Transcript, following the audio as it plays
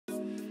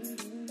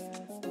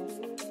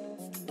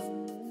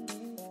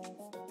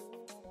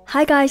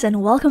Hi guys,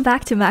 and welcome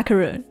back to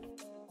Macaroon.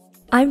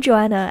 I'm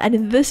Joanna, and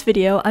in this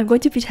video I'm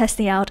going to be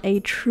testing out a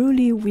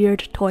truly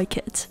weird toy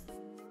kit.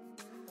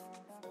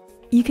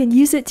 You can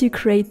use it to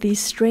create these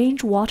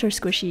strange water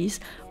squishies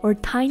or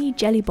tiny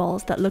jelly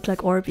balls that look like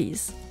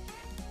Orbeez.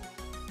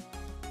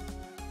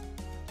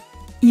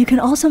 You can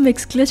also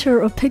mix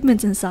glitter or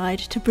pigments inside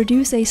to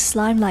produce a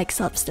slime-like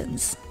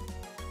substance.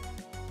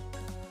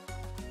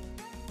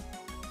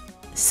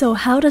 So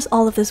how does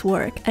all of this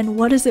work, and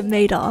what is it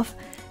made of?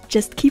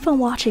 Just keep on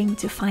watching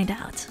to find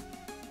out.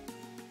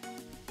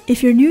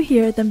 If you're new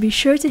here, then be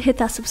sure to hit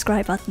that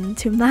subscribe button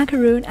to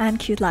Macaroon and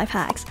Cute Life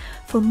Hacks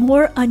for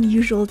more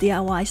unusual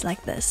DIYs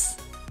like this.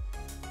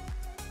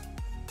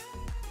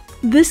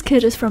 This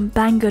kit is from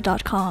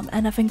banggood.com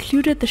and I've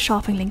included the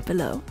shopping link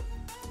below.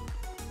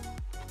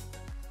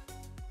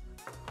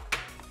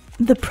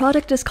 The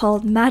product is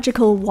called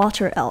Magical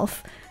Water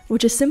Elf,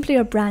 which is simply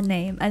a brand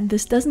name, and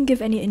this doesn't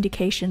give any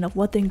indication of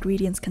what the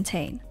ingredients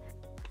contain.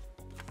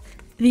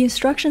 The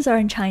instructions are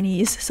in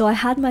Chinese, so I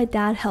had my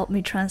dad help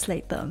me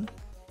translate them.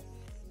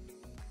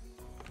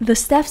 The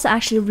steps are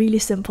actually really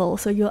simple,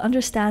 so you'll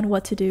understand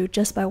what to do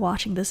just by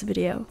watching this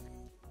video.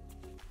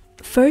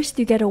 First,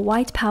 you get a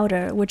white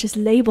powder, which is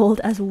labeled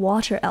as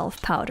Water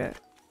Elf powder.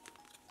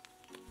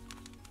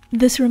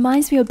 This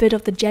reminds me a bit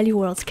of the Jelly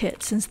Worlds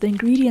kit since the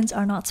ingredients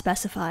are not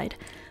specified,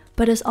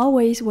 but as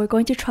always, we're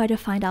going to try to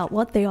find out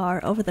what they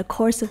are over the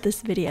course of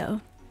this video.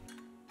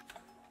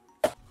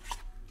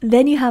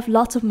 Then you have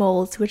lots of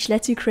molds, which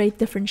lets you create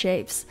different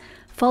shapes,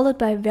 followed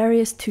by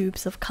various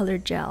tubes of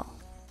colored gel.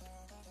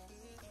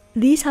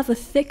 These have a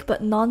thick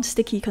but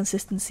non-sticky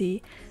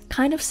consistency,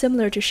 kind of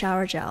similar to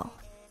shower gel.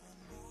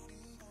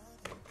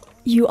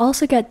 You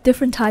also get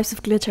different types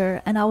of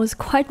glitter, and I was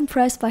quite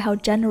impressed by how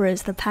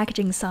generous the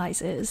packaging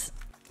size is.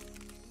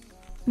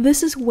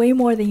 This is way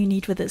more than you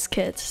need for this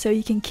kit, so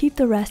you can keep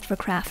the rest for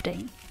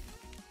crafting.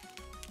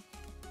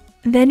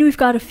 Then we've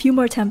got a few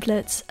more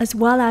templates, as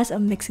well as a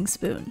mixing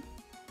spoon.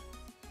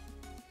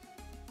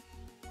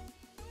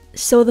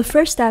 So the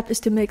first step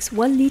is to mix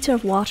 1 liter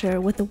of water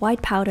with the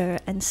white powder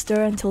and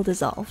stir until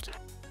dissolved.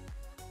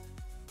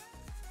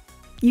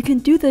 You can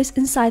do this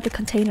inside the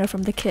container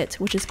from the kit,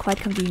 which is quite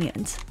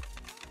convenient.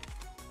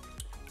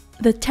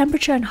 The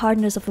temperature and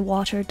hardness of the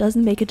water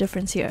doesn't make a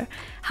difference here,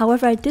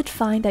 however I did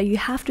find that you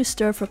have to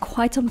stir for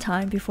quite some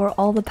time before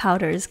all the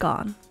powder is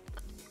gone.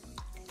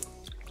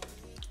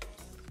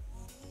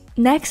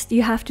 Next,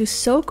 you have to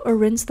soak or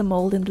rinse the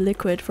mold in the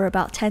liquid for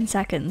about 10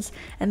 seconds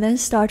and then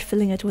start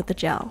filling it with the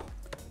gel.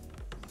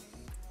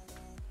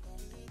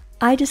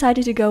 I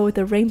decided to go with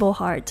the rainbow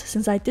heart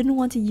since I didn't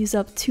want to use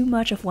up too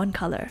much of one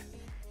color.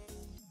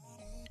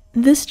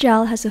 This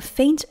gel has a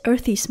faint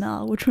earthy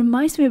smell which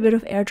reminds me a bit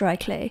of air dry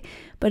clay,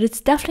 but it's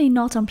definitely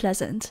not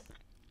unpleasant.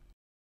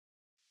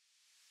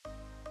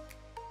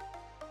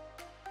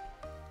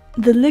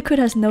 The liquid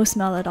has no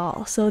smell at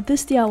all, so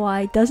this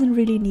DIY doesn't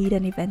really need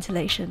any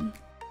ventilation.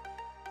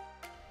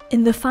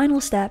 In the final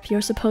step,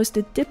 you're supposed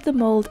to dip the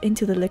mold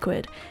into the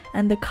liquid,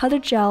 and the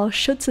colored gel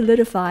should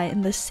solidify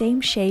in the same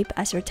shape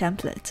as your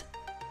template.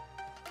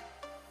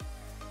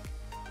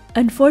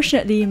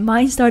 Unfortunately,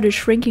 mine started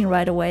shrinking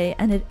right away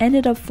and it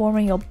ended up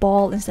forming a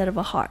ball instead of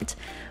a heart,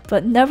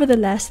 but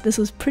nevertheless, this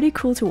was pretty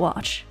cool to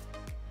watch.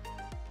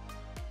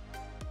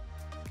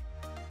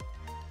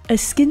 A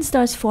skin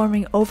starts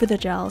forming over the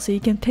gel so you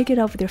can pick it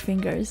up with your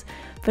fingers,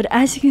 but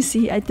as you can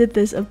see, I did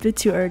this a bit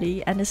too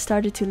early and it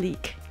started to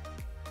leak.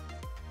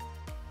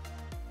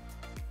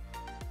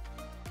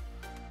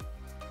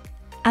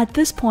 At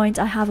this point,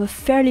 I have a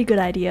fairly good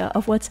idea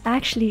of what's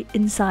actually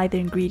inside the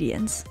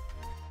ingredients.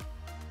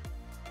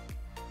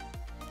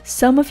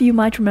 Some of you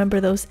might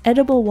remember those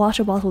edible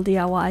water bottle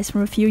DIYs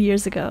from a few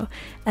years ago,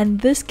 and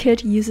this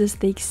kit uses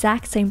the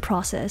exact same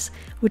process,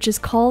 which is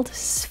called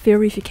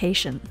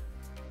spherification.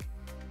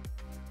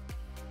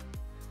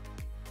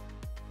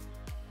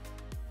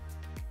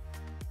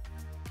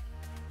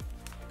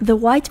 The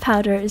white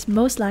powder is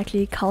most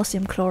likely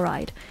calcium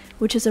chloride,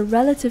 which is a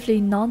relatively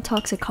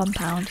non-toxic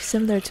compound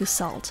similar to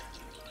salt.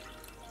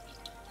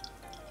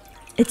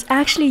 It's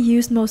actually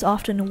used most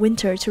often in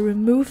winter to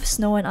remove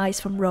snow and ice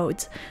from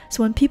roads,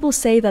 so when people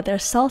say that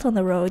there's salt on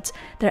the roads,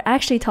 they're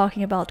actually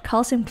talking about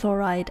calcium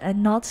chloride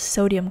and not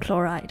sodium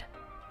chloride.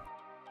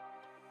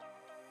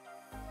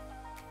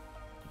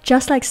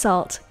 Just like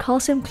salt,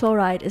 calcium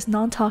chloride is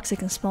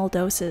non-toxic in small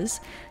doses,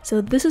 so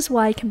this is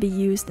why it can be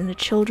used in a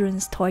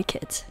children's toy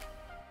kit.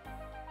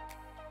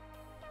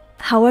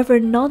 However,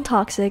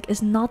 non-toxic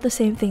is not the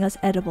same thing as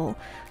edible,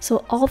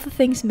 so all the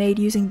things made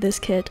using this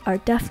kit are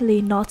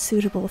definitely not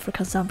suitable for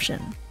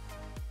consumption.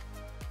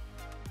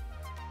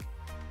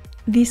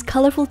 These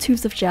colorful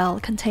tubes of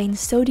gel contain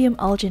sodium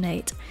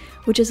alginate,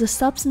 which is a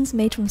substance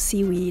made from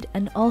seaweed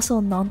and also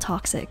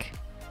non-toxic.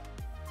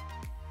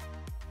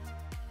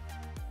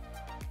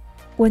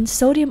 When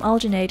sodium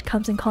alginate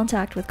comes in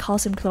contact with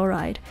calcium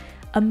chloride,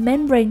 a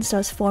membrane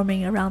starts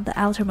forming around the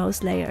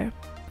outermost layer.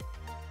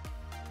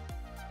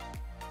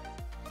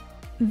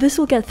 This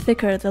will get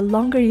thicker the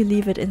longer you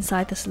leave it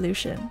inside the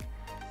solution.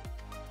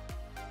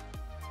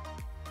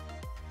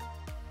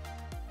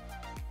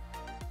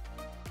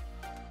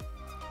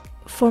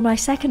 For my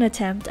second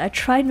attempt, I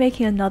tried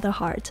making another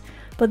heart,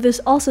 but this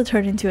also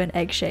turned into an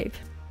egg shape.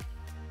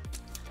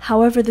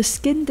 However, the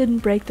skin didn't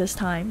break this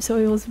time, so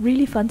it was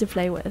really fun to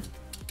play with.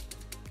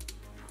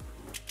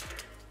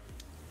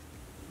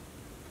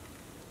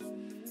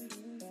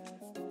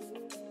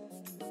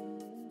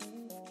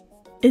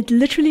 It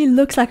literally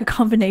looks like a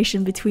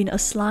combination between a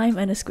slime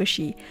and a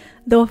squishy,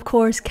 though of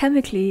course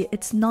chemically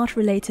it's not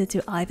related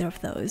to either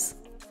of those.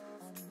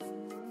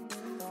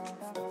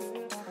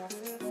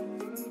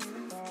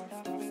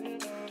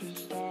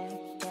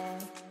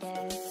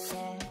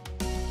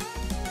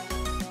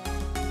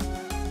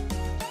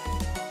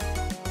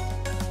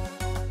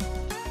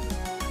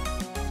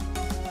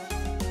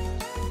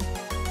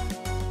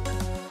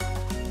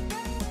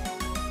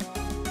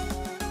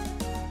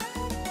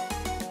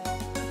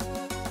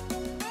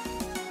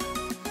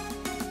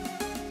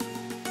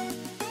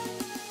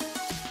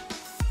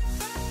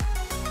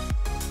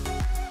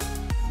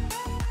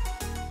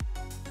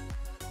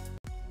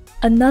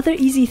 Another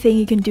easy thing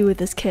you can do with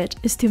this kit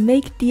is to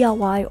make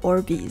DIY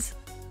Orbeez.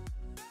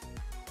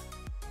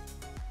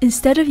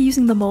 Instead of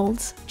using the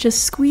molds,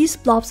 just squeeze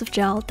blobs of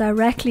gel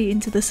directly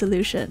into the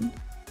solution.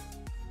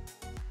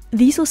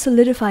 These will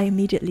solidify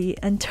immediately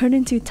and turn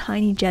into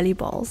tiny jelly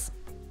balls.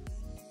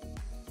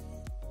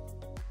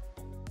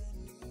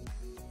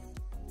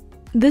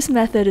 This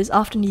method is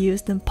often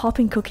used in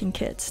popping cooking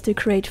kits to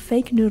create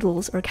fake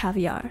noodles or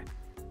caviar.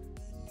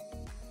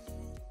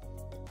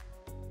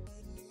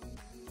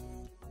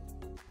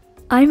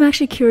 I'm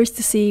actually curious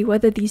to see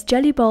whether these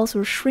jelly balls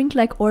will shrink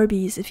like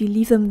Orbeez if you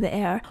leave them in the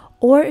air,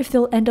 or if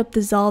they'll end up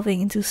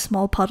dissolving into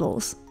small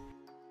puddles.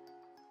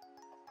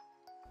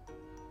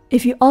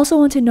 If you also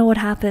want to know what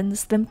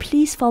happens, then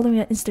please follow me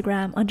on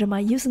Instagram under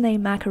my username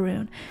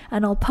Macaroon,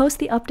 and I'll post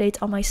the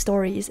update on my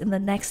stories in the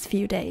next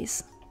few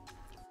days.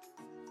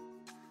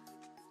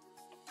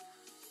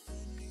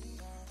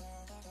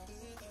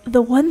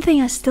 The one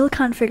thing I still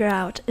can't figure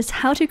out is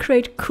how to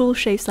create cool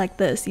shapes like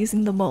this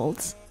using the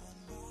molds.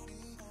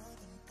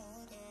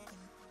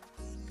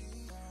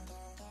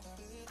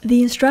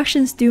 The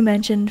instructions do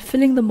mention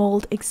filling the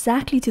mold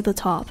exactly to the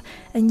top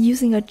and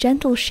using a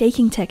gentle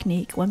shaking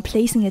technique when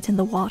placing it in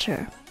the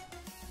water.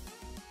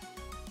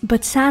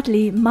 But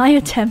sadly, my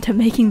attempt at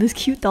making this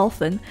cute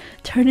dolphin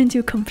turned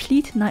into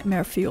complete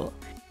nightmare fuel.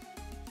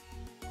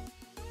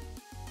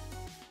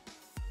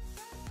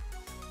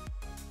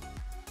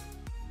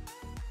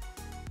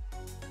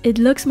 It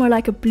looks more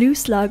like a blue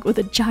slug with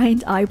a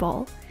giant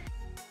eyeball.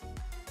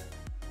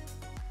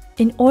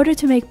 In order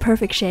to make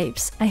perfect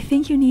shapes, I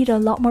think you need a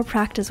lot more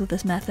practice with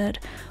this method,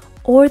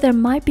 or there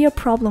might be a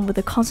problem with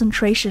the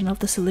concentration of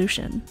the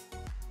solution.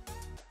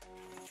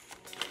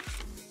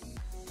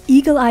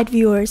 Eagle-eyed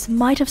viewers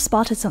might have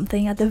spotted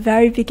something at the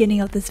very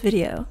beginning of this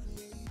video.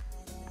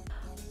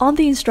 On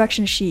the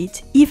instruction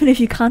sheet, even if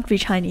you can't read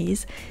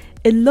Chinese,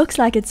 it looks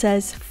like it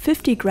says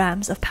 50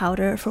 grams of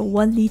powder for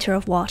 1 liter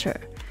of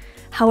water.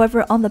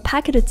 However, on the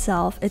packet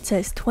itself, it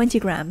says 20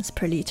 grams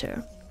per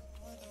liter.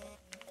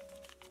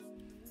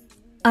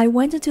 I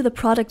went into the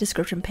product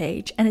description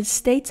page and it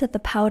states that the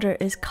powder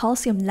is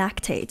calcium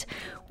lactate,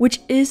 which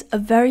is a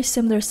very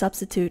similar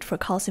substitute for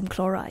calcium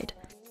chloride.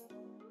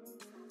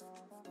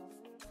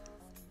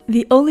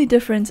 The only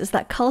difference is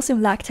that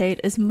calcium lactate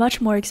is much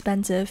more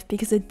expensive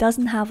because it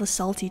doesn't have a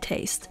salty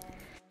taste.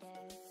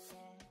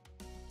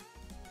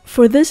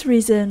 For this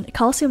reason,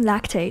 calcium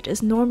lactate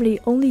is normally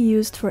only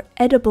used for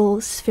edible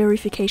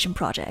spherification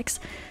projects,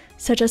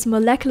 such as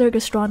molecular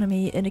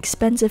gastronomy in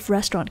expensive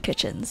restaurant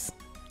kitchens.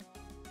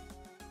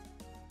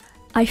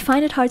 I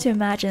find it hard to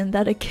imagine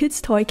that a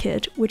kid's toy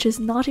kit, which is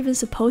not even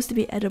supposed to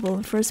be edible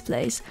in the first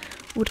place,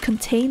 would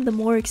contain the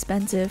more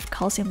expensive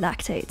calcium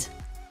lactate.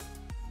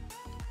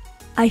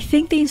 I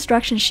think the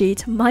instruction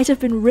sheet might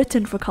have been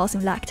written for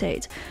calcium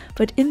lactate,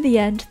 but in the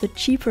end the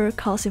cheaper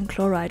calcium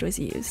chloride was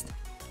used.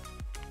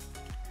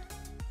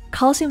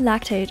 Calcium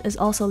lactate is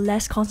also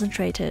less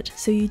concentrated,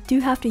 so you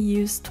do have to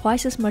use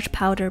twice as much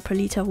powder per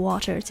liter of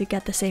water to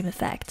get the same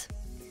effect.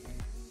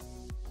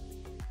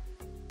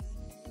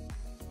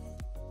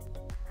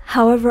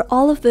 However,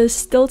 all of this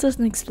still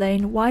doesn't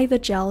explain why the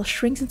gel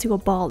shrinks into a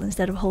ball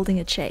instead of holding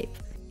its shape.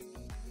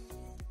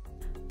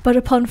 But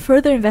upon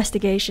further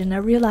investigation, I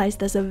realized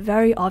there's a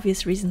very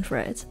obvious reason for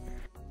it.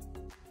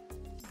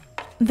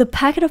 The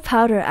packet of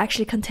powder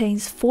actually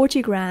contains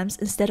 40 grams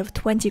instead of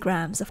 20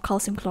 grams of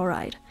calcium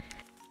chloride.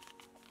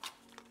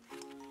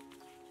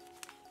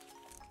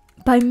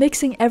 By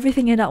mixing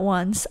everything in at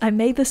once, I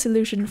made the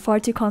solution far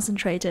too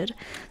concentrated,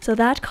 so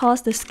that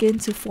caused the skin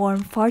to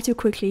form far too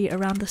quickly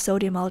around the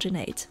sodium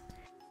alginate.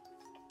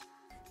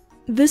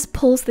 This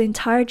pulls the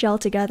entire gel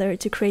together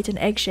to create an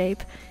egg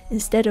shape,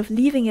 instead of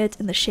leaving it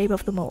in the shape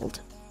of the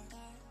mold.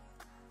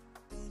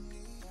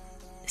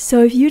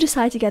 So if you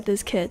decide to get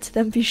this kit,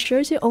 then be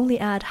sure to only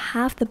add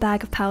half the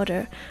bag of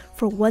powder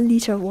for 1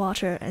 liter of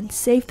water and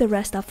save the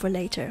rest up for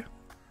later.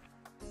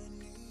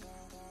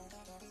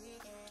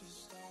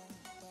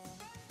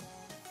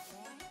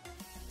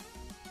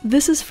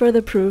 This is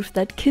further proof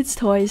that kids'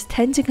 toys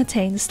tend to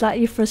contain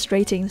slightly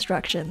frustrating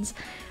instructions.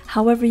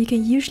 However, you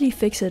can usually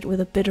fix it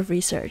with a bit of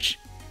research.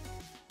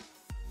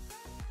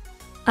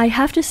 I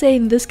have to say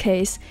in this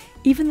case,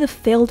 even the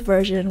failed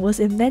version was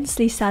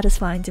immensely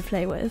satisfying to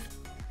play with.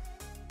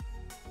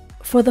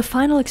 For the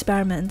final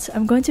experiment,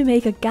 I'm going to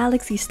make a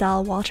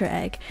galaxy-style water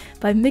egg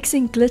by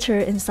mixing glitter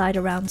inside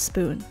a round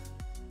spoon.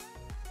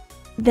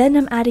 Then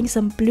I'm adding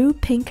some blue,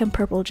 pink and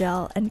purple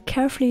gel and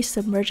carefully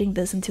submerging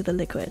this into the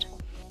liquid.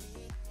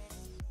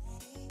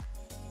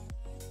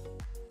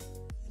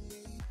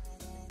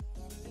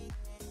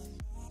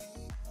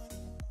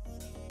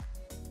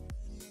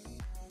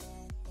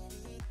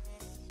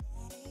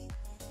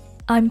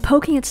 I'm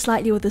poking it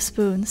slightly with a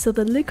spoon so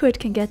the liquid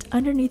can get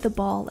underneath the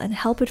ball and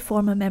help it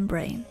form a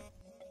membrane.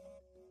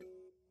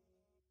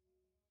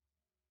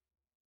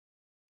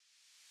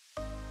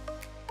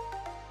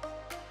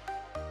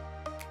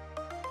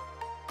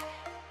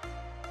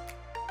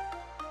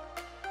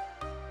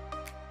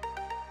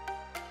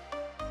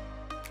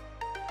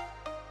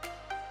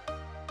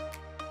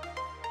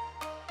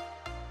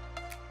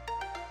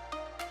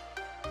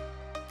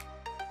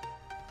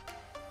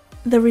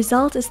 The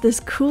result is this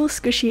cool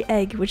squishy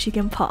egg which you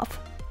can pop.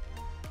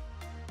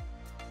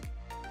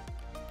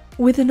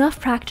 With enough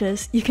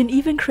practice, you can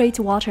even create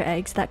water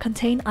eggs that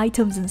contain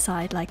items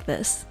inside like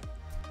this.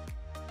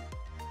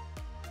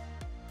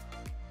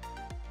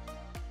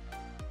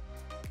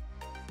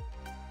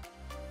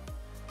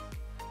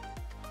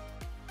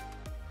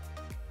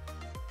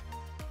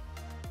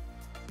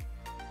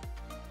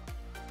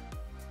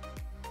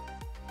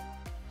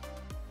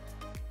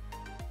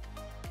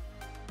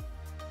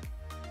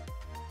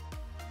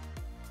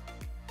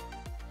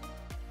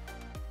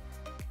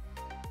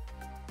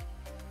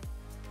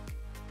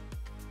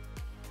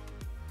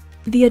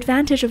 The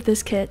advantage of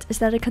this kit is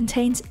that it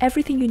contains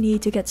everything you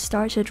need to get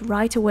started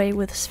right away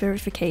with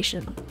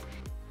spherification.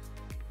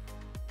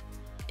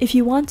 If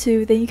you want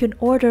to, then you can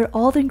order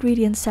all the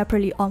ingredients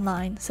separately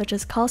online, such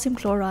as calcium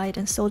chloride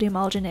and sodium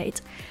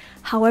alginate.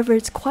 However,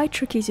 it's quite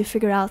tricky to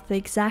figure out the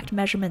exact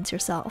measurements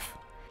yourself.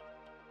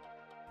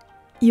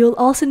 You'll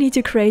also need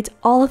to create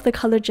all of the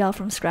colored gel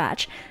from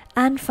scratch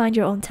and find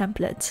your own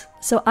template.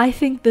 So I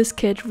think this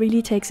kit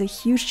really takes a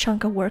huge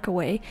chunk of work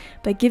away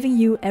by giving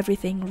you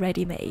everything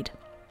ready-made.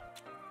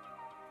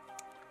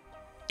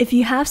 If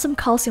you have some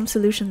calcium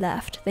solution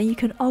left, then you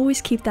can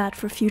always keep that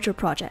for future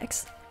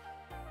projects.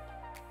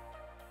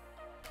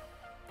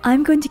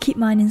 I'm going to keep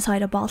mine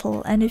inside a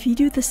bottle, and if you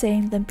do the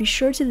same, then be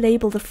sure to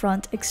label the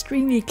front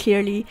extremely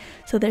clearly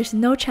so there's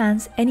no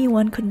chance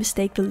anyone could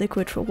mistake the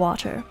liquid for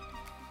water.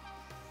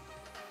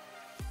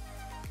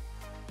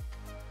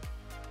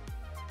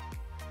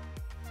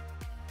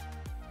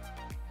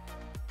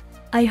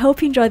 I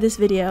hope you enjoyed this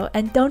video,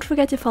 and don't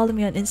forget to follow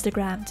me on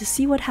Instagram to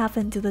see what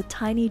happened to the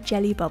tiny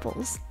jelly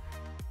bubbles.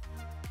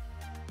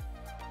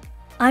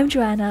 I'm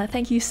Joanna,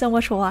 thank you so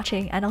much for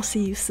watching, and I'll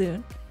see you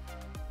soon.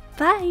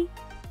 Bye!